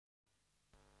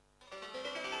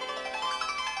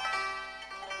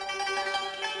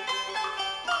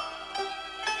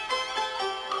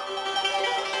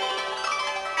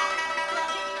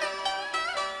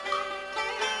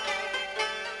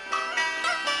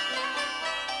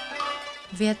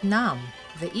Vietnam,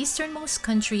 the easternmost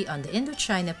country on the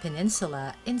Indochina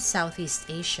Peninsula in Southeast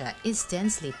Asia, is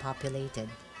densely populated.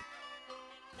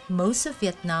 Most of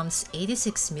Vietnam's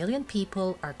 86 million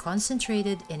people are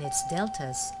concentrated in its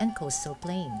deltas and coastal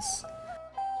plains.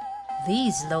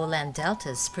 These lowland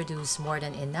deltas produce more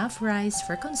than enough rice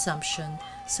for consumption,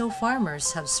 so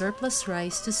farmers have surplus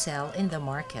rice to sell in the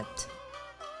market.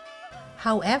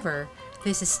 However,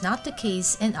 this is not the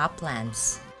case in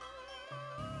uplands.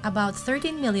 About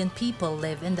 13 million people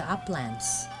live in the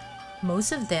uplands.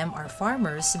 Most of them are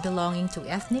farmers belonging to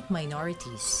ethnic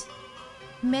minorities.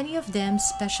 Many of them,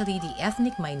 especially the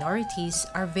ethnic minorities,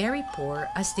 are very poor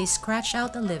as they scratch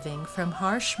out a living from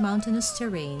harsh mountainous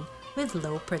terrain with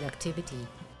low productivity.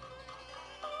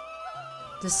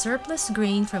 The surplus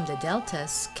grain from the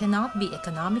deltas cannot be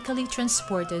economically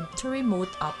transported to remote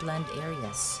upland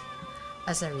areas.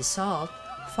 As a result,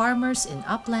 farmers in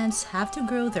uplands have to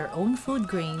grow their own food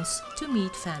grains to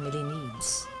meet family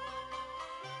needs.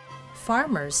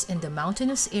 Farmers in the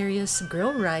mountainous areas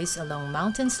grow rice along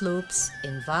mountain slopes,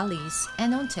 in valleys,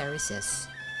 and on terraces.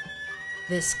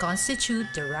 This constitute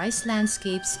the rice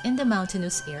landscapes in the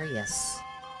mountainous areas.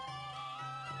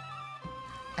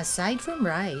 Aside from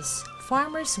rice,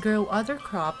 farmers grow other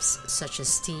crops such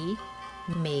as tea,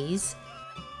 maize,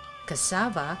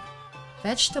 cassava,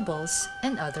 vegetables,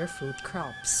 and other food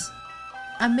crops.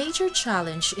 A major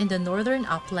challenge in the northern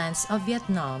uplands of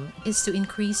Vietnam is to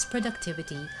increase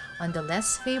productivity on the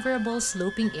less favorable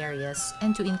sloping areas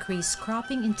and to increase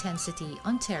cropping intensity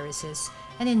on terraces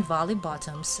and in valley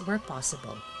bottoms where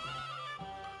possible.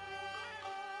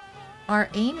 Our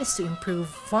aim is to improve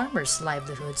farmers'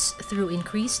 livelihoods through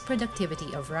increased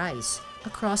productivity of rice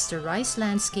across the rice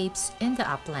landscapes in the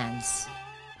uplands.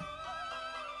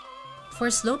 For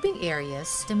sloping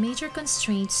areas, the major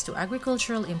constraints to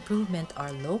agricultural improvement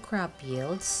are low crop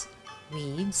yields,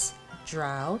 weeds,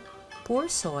 drought, poor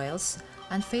soils,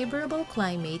 unfavorable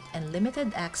climate, and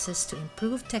limited access to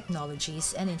improved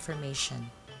technologies and information.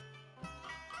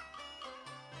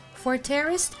 For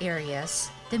terraced areas,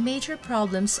 the major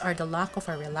problems are the lack of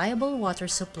a reliable water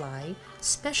supply,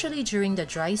 especially during the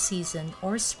dry season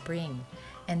or spring,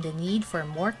 and the need for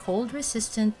more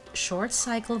cold-resistant,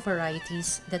 short-cycle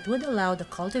varieties that would allow the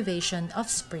cultivation of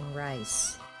spring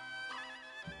rice.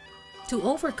 To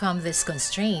overcome these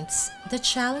constraints, the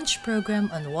Challenge Program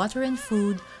on Water and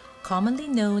Food, commonly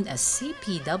known as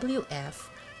CPWF,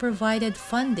 provided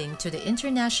funding to the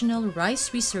International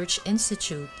Rice Research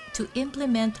Institute to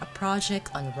implement a project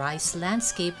on rice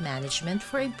landscape management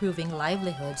for improving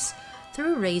livelihoods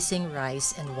through raising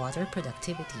rice and water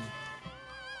productivity.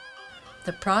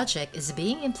 The project is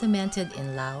being implemented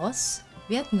in Laos,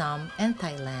 Vietnam, and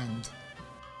Thailand.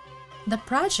 The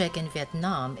project in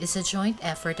Vietnam is a joint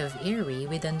effort of IRRI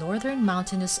with the Northern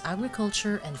Mountainous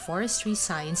Agriculture and Forestry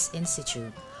Science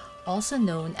Institute, also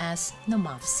known as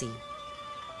NOMAFSI.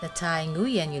 The Thai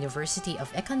Nguyen University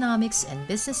of Economics and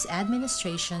Business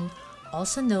Administration,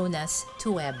 also known as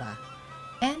TUEBA,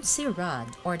 and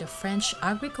CIRAD, or the French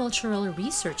Agricultural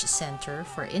Research Center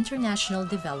for International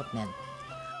Development.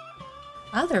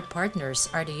 Other partners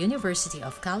are the University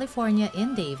of California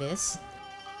in Davis,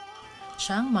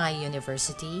 Chiang Mai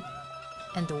University,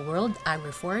 and the World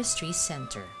Agroforestry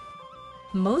Center.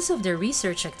 Most of the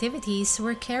research activities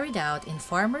were carried out in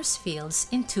farmers' fields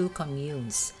in two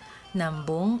communes, Nam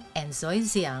Bung and Doi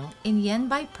Giang inIen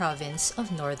Bai Province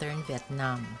of northern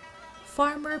Vietnam.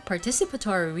 Farmer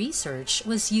participatory research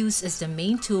was used as the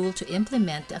main tool to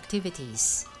implement the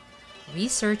activities.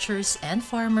 Researchers and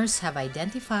farmers have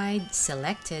identified,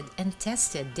 selected, and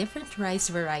tested different rice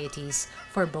varieties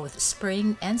for both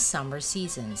spring and summer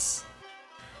seasons.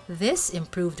 These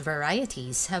improved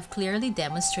varieties have clearly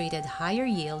demonstrated higher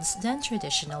yields than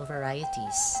traditional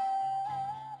varieties.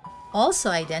 Also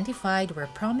identified were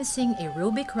promising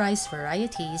aerobic rice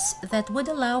varieties that would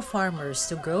allow farmers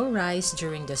to grow rice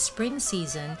during the spring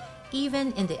season,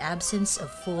 even in the absence of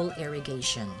full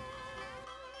irrigation.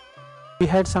 We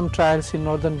had some trials in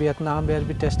northern Vietnam where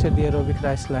we tested the aerobic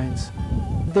rice lines.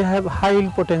 They have high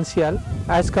yield potential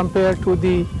as compared to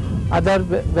the other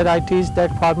varieties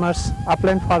that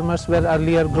upland farmers were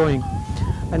earlier growing.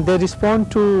 And they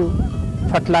respond to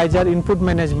fertilizer input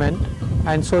management,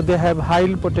 and so they have high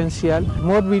yield potential,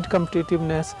 more weed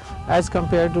competitiveness as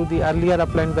compared to the earlier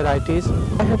upland varieties.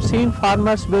 I have seen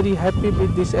farmers very happy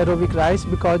with this aerobic rice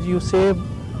because you save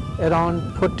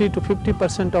around 40 to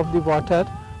 50% of the water,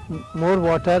 more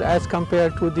water as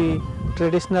compared to the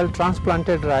traditional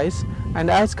transplanted rice, and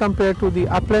as compared to the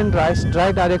upland rice,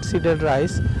 dry direct seeded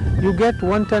rice, you get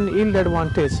 1 ton yield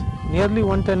advantage, nearly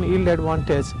 1 ton yield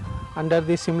advantage under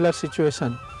the similar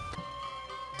situation.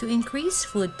 To increase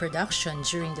food production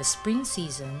during the spring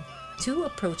season, two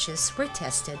approaches were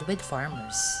tested with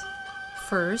farmers.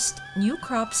 First, new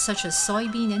crops such as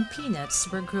soybean and peanuts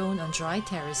were grown on dry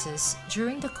terraces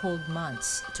during the cold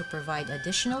months to provide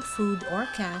additional food or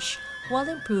cash while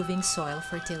improving soil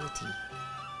fertility.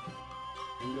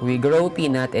 We grow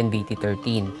peanut and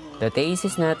BT13. The taste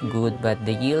is not good, but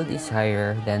the yield is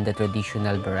higher than the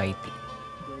traditional variety.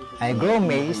 I grow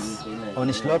maize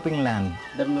on sloping land.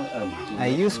 I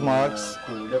use mulch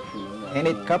and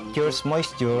it captures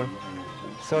moisture,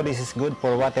 so this is good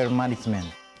for water management.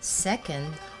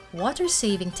 Second,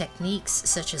 water-saving techniques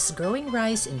such as growing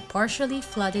rice in partially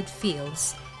flooded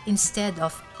fields instead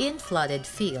of in flooded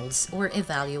fields were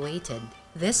evaluated.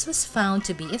 This was found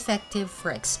to be effective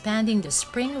for expanding the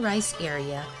spring rice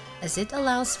area as it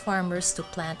allows farmers to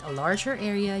plant a larger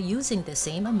area using the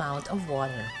same amount of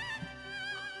water.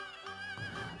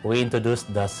 We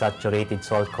introduced the saturated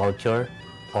soil culture,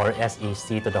 or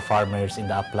SEC, to the farmers in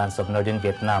the uplands of northern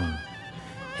Vietnam.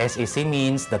 SEC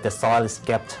means that the soil is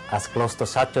kept as close to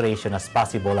saturation as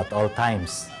possible at all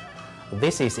times.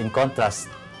 This is in contrast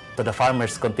to the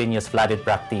farmers' continuous flooded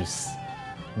practice.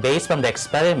 Based on the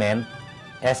experiment,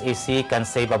 SEC can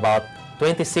save about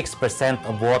 26%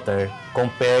 of water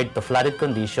compared to flooded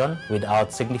condition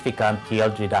without significant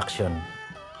yield reduction.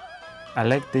 I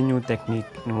like the new technique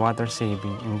in water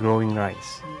saving in growing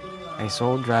rice. I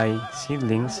sow dry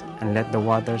seedlings and let the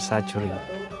water saturate.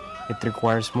 It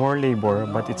requires more labor,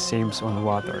 but it saves on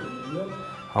water.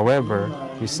 However,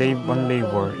 you save on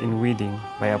labor in weeding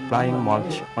by applying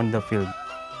mulch on the field.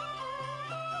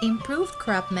 Improved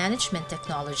crop management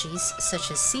technologies such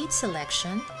as seed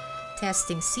selection,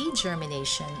 testing seed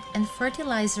germination, and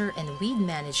fertilizer and weed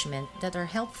management that are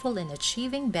helpful in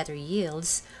achieving better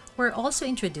yields were also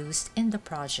introduced in the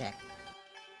project.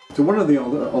 So one of the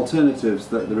alternatives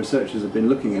that the researchers have been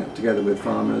looking at together with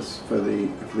farmers for the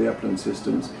upland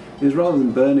systems is, rather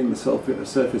than burning the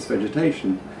surface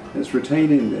vegetation, it's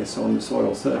retaining this on the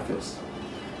soil surface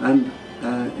and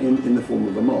in the form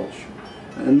of a mulch.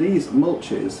 And these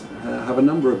mulches have a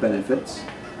number of benefits.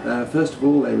 First of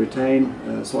all, they retain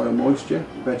soil moisture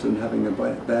better than having a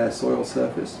bare soil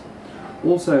surface.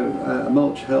 Also, a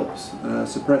mulch helps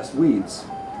suppress weeds,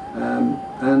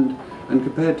 and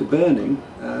compared to burning,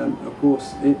 of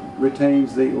course, it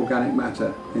retains the organic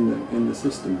matter in the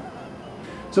system.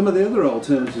 Some of the other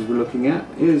alternatives we're looking at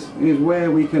is where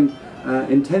we can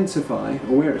intensify,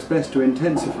 or where it's best to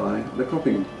intensify the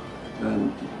cropping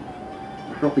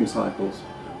cycles,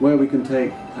 where we can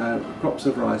take crops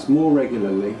of rice more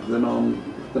regularly than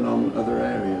on other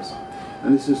areas.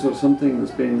 And this is sort of something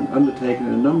that's been undertaken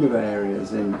in a number of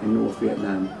areas in North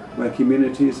Vietnam, where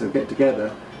communities get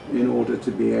together in order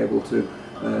to be able to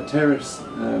terrace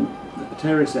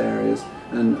areas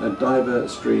and divert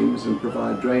streams and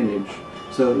provide drainage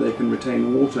so that they can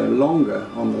retain water longer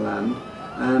on the land,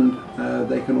 and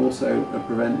they can also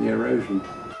prevent the erosion.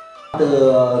 After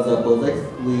the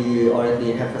project, we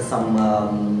already have some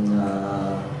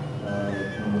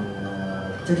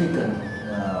technical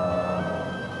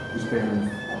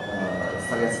experiments,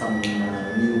 such as some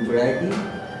new variety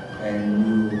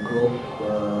and new crop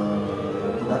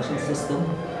production system.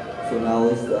 So now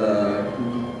it's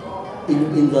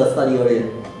in the study area,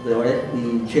 they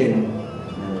already change.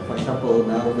 For example,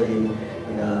 now they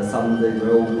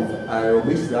grow with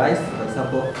aerobic rice, for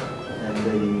example, and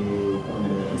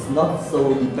it's not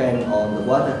so depend on the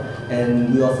water.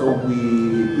 And we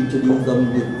introduce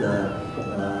them with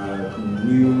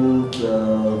new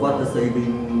water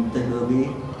saving technology.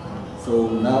 So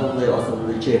now they also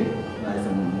change.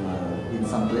 In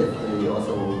some place, they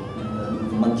also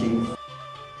mulching.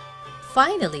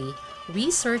 Finally,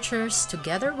 researchers,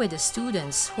 together with the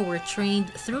students who were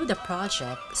trained through the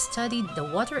project, studied the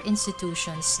water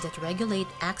institutions that regulate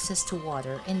access to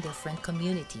water in different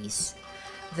communities.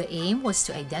 The aim was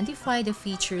to identify the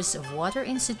features of water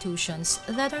institutions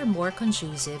that are more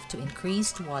conducive to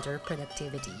increased water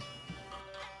productivity.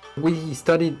 We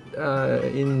studied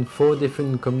in 4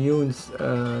 different communes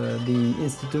the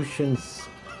institutions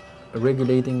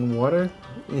regulating water,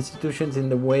 institutions in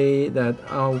the way that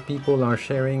how people are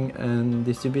sharing and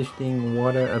distributing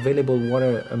water, available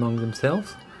water among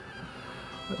themselves.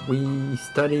 We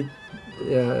studied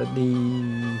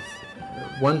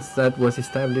once that was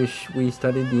established, we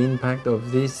studied the impact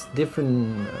of these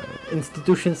different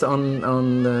institutions on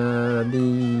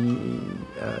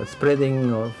the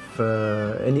spreading of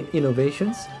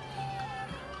innovations,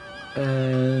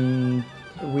 and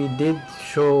we did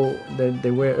show that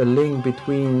there were a link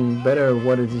between better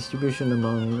water distribution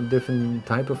among different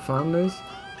type of farmers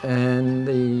and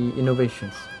the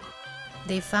innovations.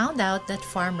 They found out that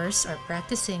farmers are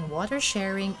practicing water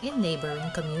sharing in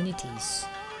neighboring communities.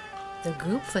 The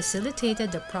group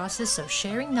facilitated the process of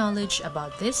sharing knowledge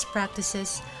about these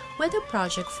practices with the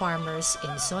project farmers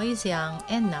in Soiziang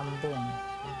and Nambung.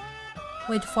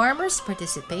 With farmers'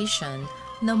 participation,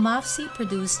 Nomafsi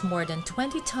produced more than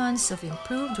 20 tons of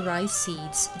improved rice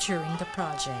seeds during the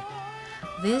project.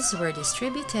 These were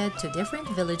distributed to different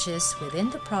villages within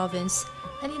the province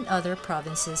and in other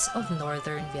provinces of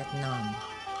northern Vietnam.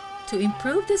 To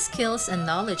improve the skills and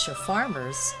knowledge of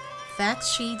farmers, fact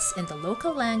sheets in the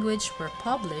local language were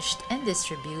published and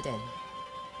distributed.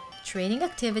 Training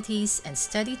activities and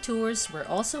study tours were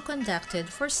also conducted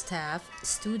for staff,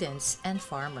 students, and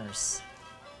farmers.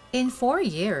 In 4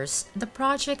 years, the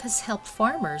project has helped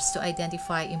farmers to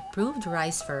identify improved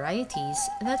rice varieties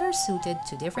that are suited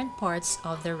to different parts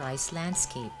of the rice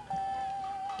landscape.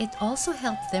 It also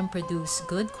helped them produce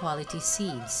good quality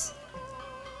seeds.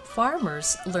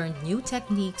 Farmers learned new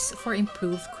techniques for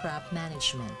improved crop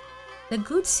management. The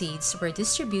good seeds were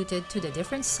distributed to the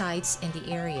different sites in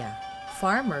the area.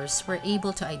 Farmers were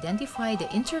able to identify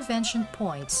the intervention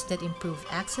points that improve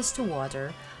access to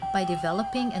water by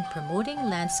developing and promoting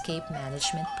landscape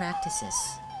management practices.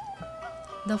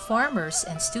 The farmers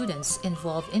and students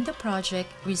involved in the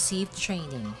project received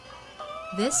training.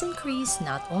 This increased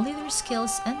not only their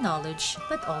skills and knowledge,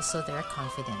 but also their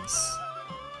confidence.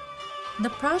 The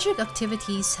project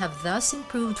activities have thus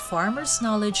improved farmers'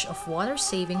 knowledge of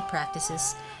water-saving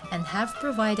practices and have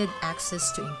provided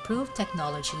access to improved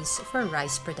technologies for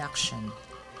rice production.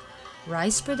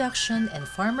 Rice production and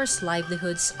farmers'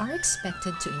 livelihoods are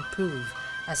expected to improve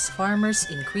as farmers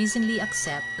increasingly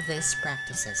accept these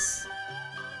practices.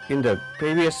 In the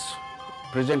previous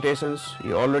presentations,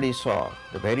 you already saw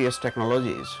the various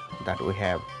technologies that we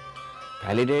have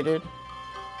validated,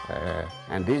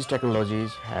 and these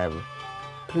technologies have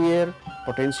clear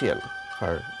potential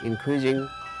for increasing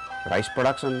rice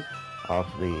production of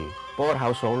the poor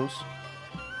households,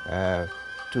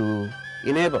 to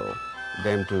enable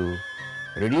them to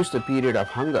reduce the period of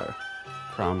hunger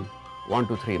from 1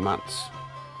 to 3 months.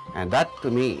 And that to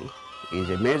me is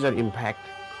a major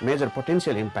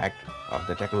potential impact of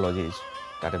the technologies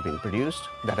that have been produced,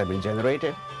 that have been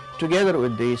generated. Together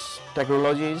with these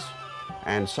technologies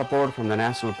and support from the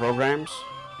national programs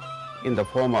in the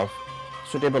form of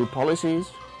suitable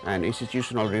policies and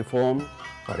institutional reform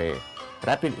for a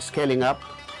rapid scaling up,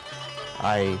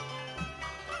 I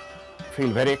feel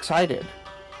very excited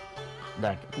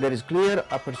that there is clear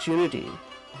opportunity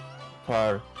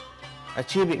for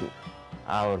achieving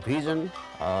our vision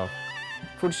of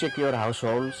food secure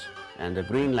households and the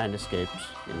green landscapes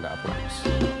in the uplands.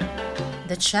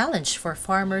 The challenge for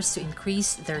farmers to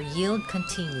increase their yield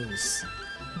continues,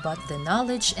 but the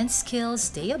knowledge and skills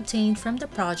they obtained from the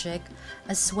project,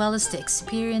 as well as the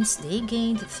experience they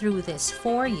gained through these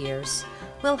 4 years,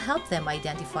 will help them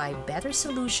identify better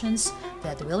solutions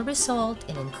that will result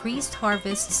in increased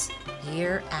harvests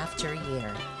year after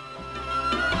year.